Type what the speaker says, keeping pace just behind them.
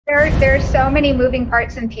There are so many moving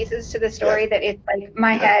parts and pieces to the Yeah. story that it's like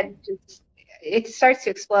my Yeah. head just, it starts to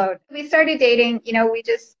explode. We started dating, we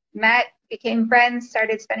just met, became friends,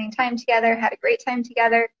 started spending time together, had a great time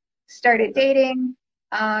together, started Yeah. dating.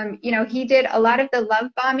 He did a lot of the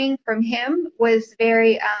love bombing from him was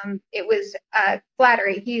very, it was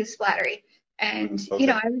flattery. He used flattery. And,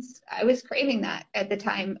 Okay. I was craving that at the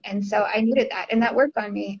time. And so I needed that and that worked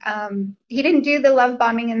on me. He didn't do the love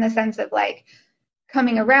bombing in the sense of like,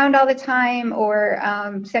 coming around all the time or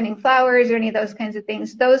sending flowers or any of those kinds of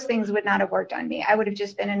things, those things would not have worked on me. I would have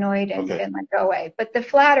just been annoyed and Okay. been like, go away. But the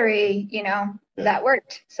flattery, Yeah. that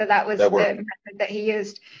worked. So that was That the worked. method that he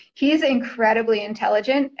used. He's incredibly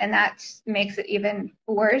intelligent, and that makes it even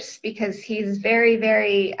worse because he's very,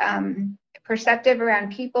 very perceptive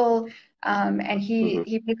around people. And he Hmm.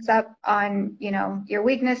 he picks up on your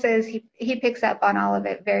weaknesses. He picks up on all of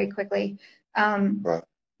it very quickly. Um, Right.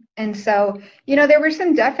 and so, there were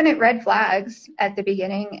some definite red flags at the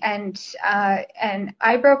beginning, and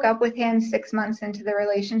I broke up with him 6 months into the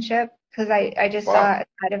relationship because I just Wow. saw a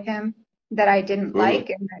side of him that I didn't Hmm. like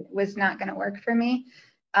and that was not going to work for me.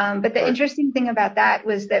 But the Right. interesting thing about that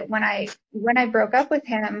was that when I broke up with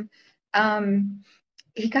him, um,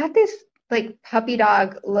 he got this like puppy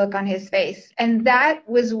dog look on his face. And that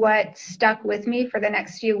was what stuck with me for the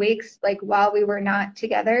next few weeks, like while we were not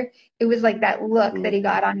together. It was like that look that Hmm. he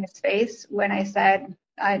got on his face when I said,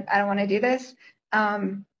 I don't want to do this.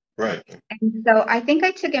 Um, Right. and so I think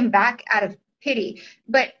I took him back out of pity.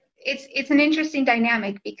 But it's an interesting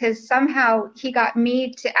dynamic because somehow he got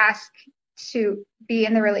me to ask to be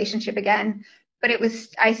in the relationship again, but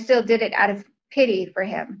I still did it out of pity for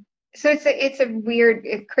him. So it's a weird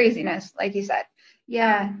craziness, like you said.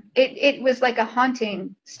 Yeah, it was like a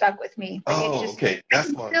haunting stuck with me. Like it Oh, just okay. I That's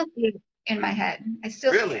can why. still see it in my head. I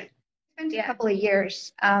still see it. Really? Spent a couple of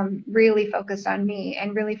years really focused on me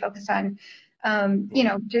and really focused on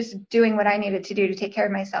just doing what I needed to do to take care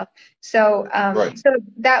of myself. So Right.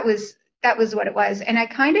 that was what it was. And I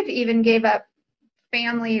kind of even gave up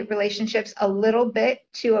family relationships a little bit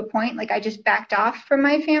to a point. Like I just backed off from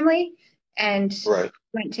my family and Right.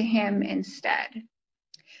 went to him instead.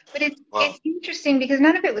 But it's Wow. it's interesting because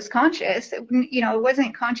none of it was conscious. It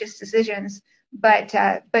wasn't conscious decisions, but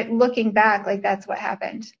looking back, like that's what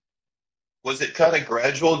happened. Was it kind of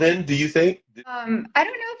gradual then, do you think? I don't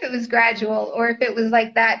know if it was gradual or if it was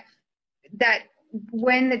like that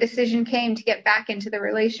when the decision came to get back into the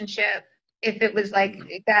relationship, if it was like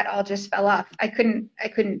Mhm. that all just fell off. I couldn't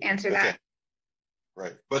answer that. Okay.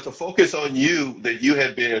 Right. But the focus on you that you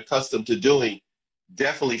had been accustomed to doing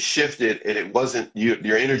definitely shifted and it wasn't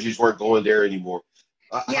your energies weren't going there anymore.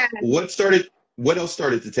 Yeah. What else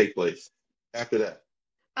started to take place after that?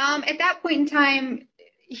 At that point in time,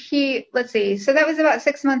 let's see. So that was about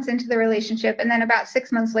 6 months into the relationship, and then about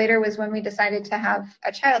 6 months later was when we decided to have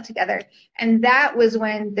a child together, and Wow. that was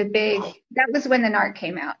when the Narc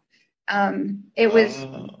came out. It was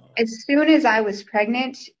Uh, as soon as I was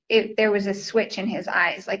pregnant, there was a switch in his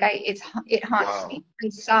eyes. Like it haunts wow. me. I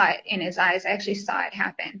saw it in his eyes. I actually saw it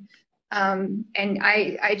happen. And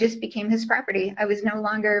I just became his property. I was no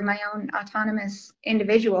longer my own autonomous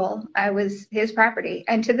individual. I was his property.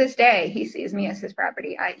 And to this day, he sees me as his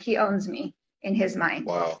property. He owns me in his mind.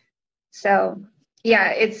 Wow. So yeah,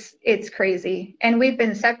 it's crazy. And we've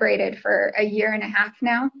been separated for a year and a half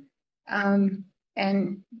now.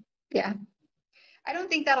 And yeah, I don't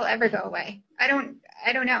think that'll ever go away. I don't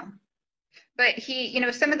know. But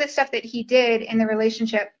some of the stuff that he did in the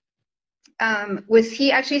relationship was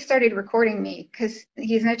he actually started recording me because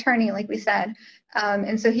he's an attorney, like we said.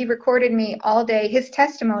 And so he recorded me all day. His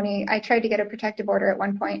testimony, I tried to get a protective order at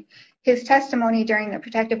one point. His testimony during the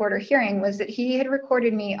protective order hearing was that he had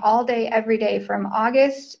recorded me all day, every day from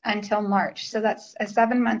August until March. So that's a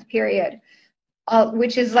 7 month period,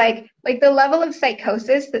 which is like the level of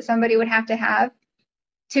psychosis that somebody would have to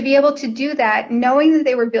be able to do that, knowing that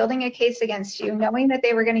they were building a case against you, knowing that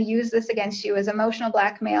they were going to use this against you as emotional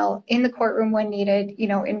blackmail in the courtroom when needed,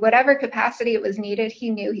 in whatever capacity it was needed, he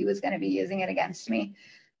knew he was going to be using it against me.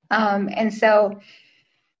 And so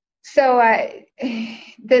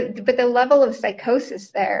but the level of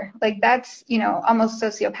psychosis there, like that's, almost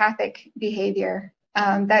sociopathic behavior.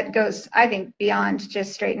 That goes, I think, beyond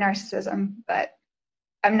just straight narcissism, but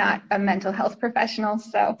I'm not a mental health professional,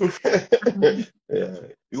 so. um, Yeah.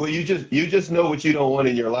 Well, you just know what you don't want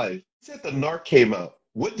in your life. You said the narc came out.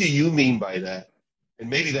 What do you mean by that? And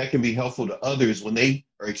maybe that can be helpful to others when they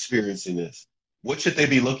are experiencing this. What should they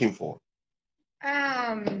be looking for?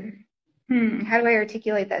 um, How do I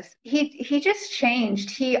articulate this? He just changed.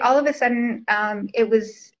 He all of a sudden, it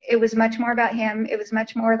was much more about him. It was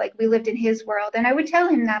much more like we lived in his world, and I would tell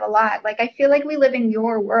him that a lot. Like, I feel like we live in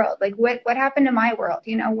your world. Like, what happened to my world?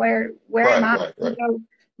 You know, where am I?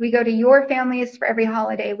 We go to your families for every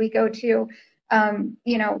holiday. We go to,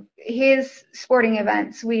 you know, his sporting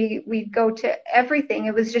events. We go to everything.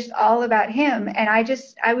 It was just all about him, and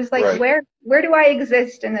I was like, where do I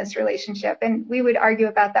exist in this relationship? And we would argue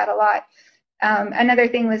about that a lot. Another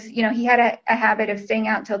thing was, you know, he had a habit of staying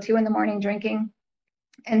out till 2 a.m. drinking.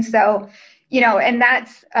 And so, you know, and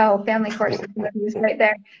that's, family court system abuse right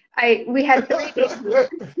there. We had 3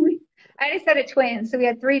 babies. I had a set of twins. So we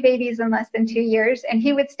had 3 babies in less than 2 years. And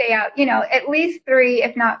he would stay out, you know, at least 3,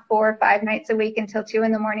 if not 4 or 5 nights a week until 2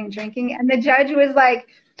 a.m. drinking. And the judge was like,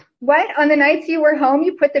 what? On the nights you were home,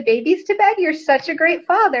 you put the babies to bed? You're such a great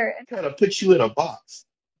father. It kind of puts you in a box.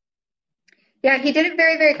 Yeah, he did it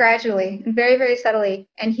very, very gradually, very, very subtly.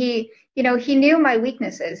 And he, you know, he knew my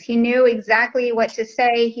weaknesses. He knew exactly what to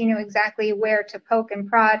say. He knew exactly where to poke and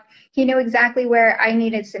prod. He knew exactly where I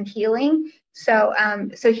needed some healing. So,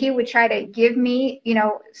 so he would try to give me, you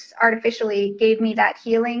know, artificially gave me that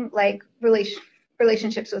healing, like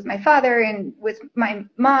relationships with my father and with my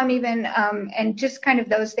mom even, and just kind of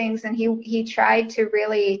those things. And he tried to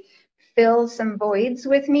really fill some voids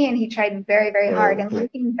with me, and he tried very, very hard. And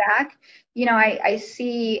looking back, you know, I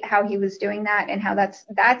see how he was doing that, and how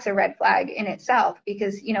that's a red flag in itself,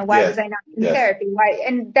 because, you know, why was I not in therapy? Why?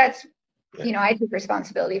 And that's, you know, I take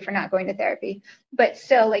responsibility for not going to therapy, but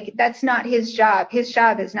still, like, that's not his job. His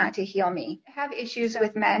job is not to heal me. I have issues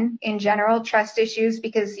with men in general, trust issues,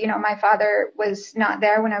 because, you know, my father was not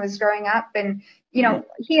there when I was growing up, and, you know,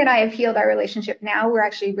 he and I have healed our relationship now. We're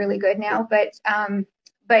actually really good now,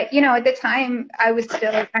 but, you know, at the time I was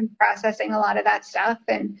still kind of processing a lot of that stuff.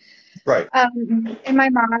 And, and my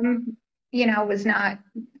mom, you know, was not,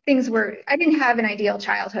 I didn't have an ideal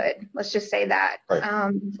childhood. Let's just say that.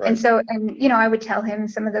 And so, and, you know, I would tell him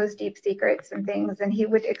some of those deep secrets and things, and he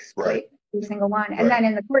would exploit every single one. And then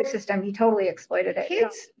in the court system, he totally exploited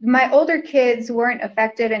it. My older kids weren't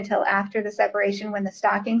affected until after the separation, when the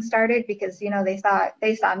stalking started, because, you know, they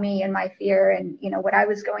saw me and my fear and, you know, what I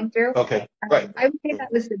was going through. I would say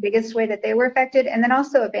that was the biggest way that they were affected. And then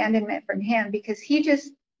also abandonment from him, because he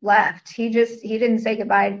just left. He didn't say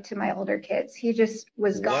goodbye to my older kids. He just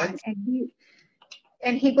was gone.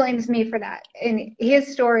 And he blames me for that. And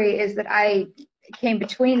his story is that I came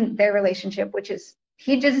between their relationship, which is,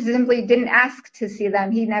 he just simply didn't ask to see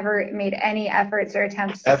them. He never made any efforts or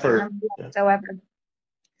attempts to see them whatsoever.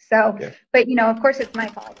 So, but, you know, of course it's my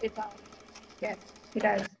fault. It's all, yes, he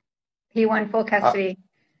does. He won full custody.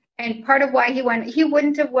 And part of why he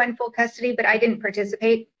wouldn't have won full custody, but I didn't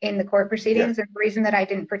participate in the court proceedings. And the reason that I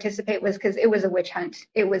didn't participate was because it was a witch hunt.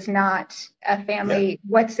 It was not a family,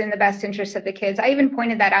 what's in the best interest of the kids. I even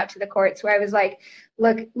pointed that out to the courts, where I was like,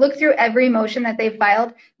 look through every motion that they've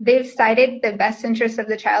filed. They've cited the best interest of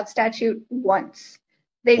the child statute once.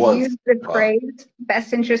 They've used the phrase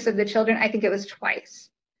best interest of the children. I think it was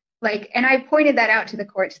twice. Like, and I pointed that out to the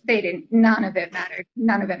courts. They didn't, none of it mattered.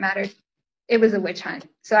 None of it mattered. It was a witch hunt.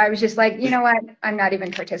 So I was just like, you know what? I'm not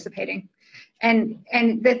even participating. And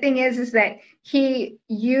the thing is that he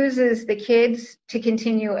uses the kids to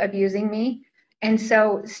continue abusing me. And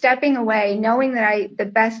so stepping away, knowing that the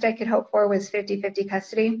best I could hope for was 50-50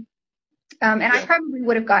 custody. And I probably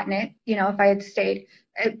would have gotten it, you know, if I had stayed.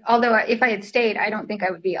 Although if I had stayed, I don't think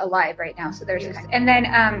I would be alive right now. So there's and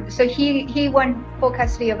then so he won full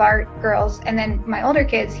custody of our girls. And then my older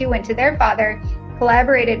kids, he went to their father,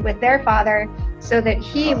 collaborated with their father so that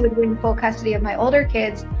he would win full custody of my older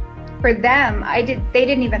kids. For them, they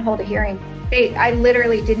didn't even hold a hearing. I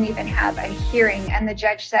literally didn't even have a hearing. And the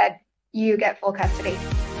judge said, you get full custody.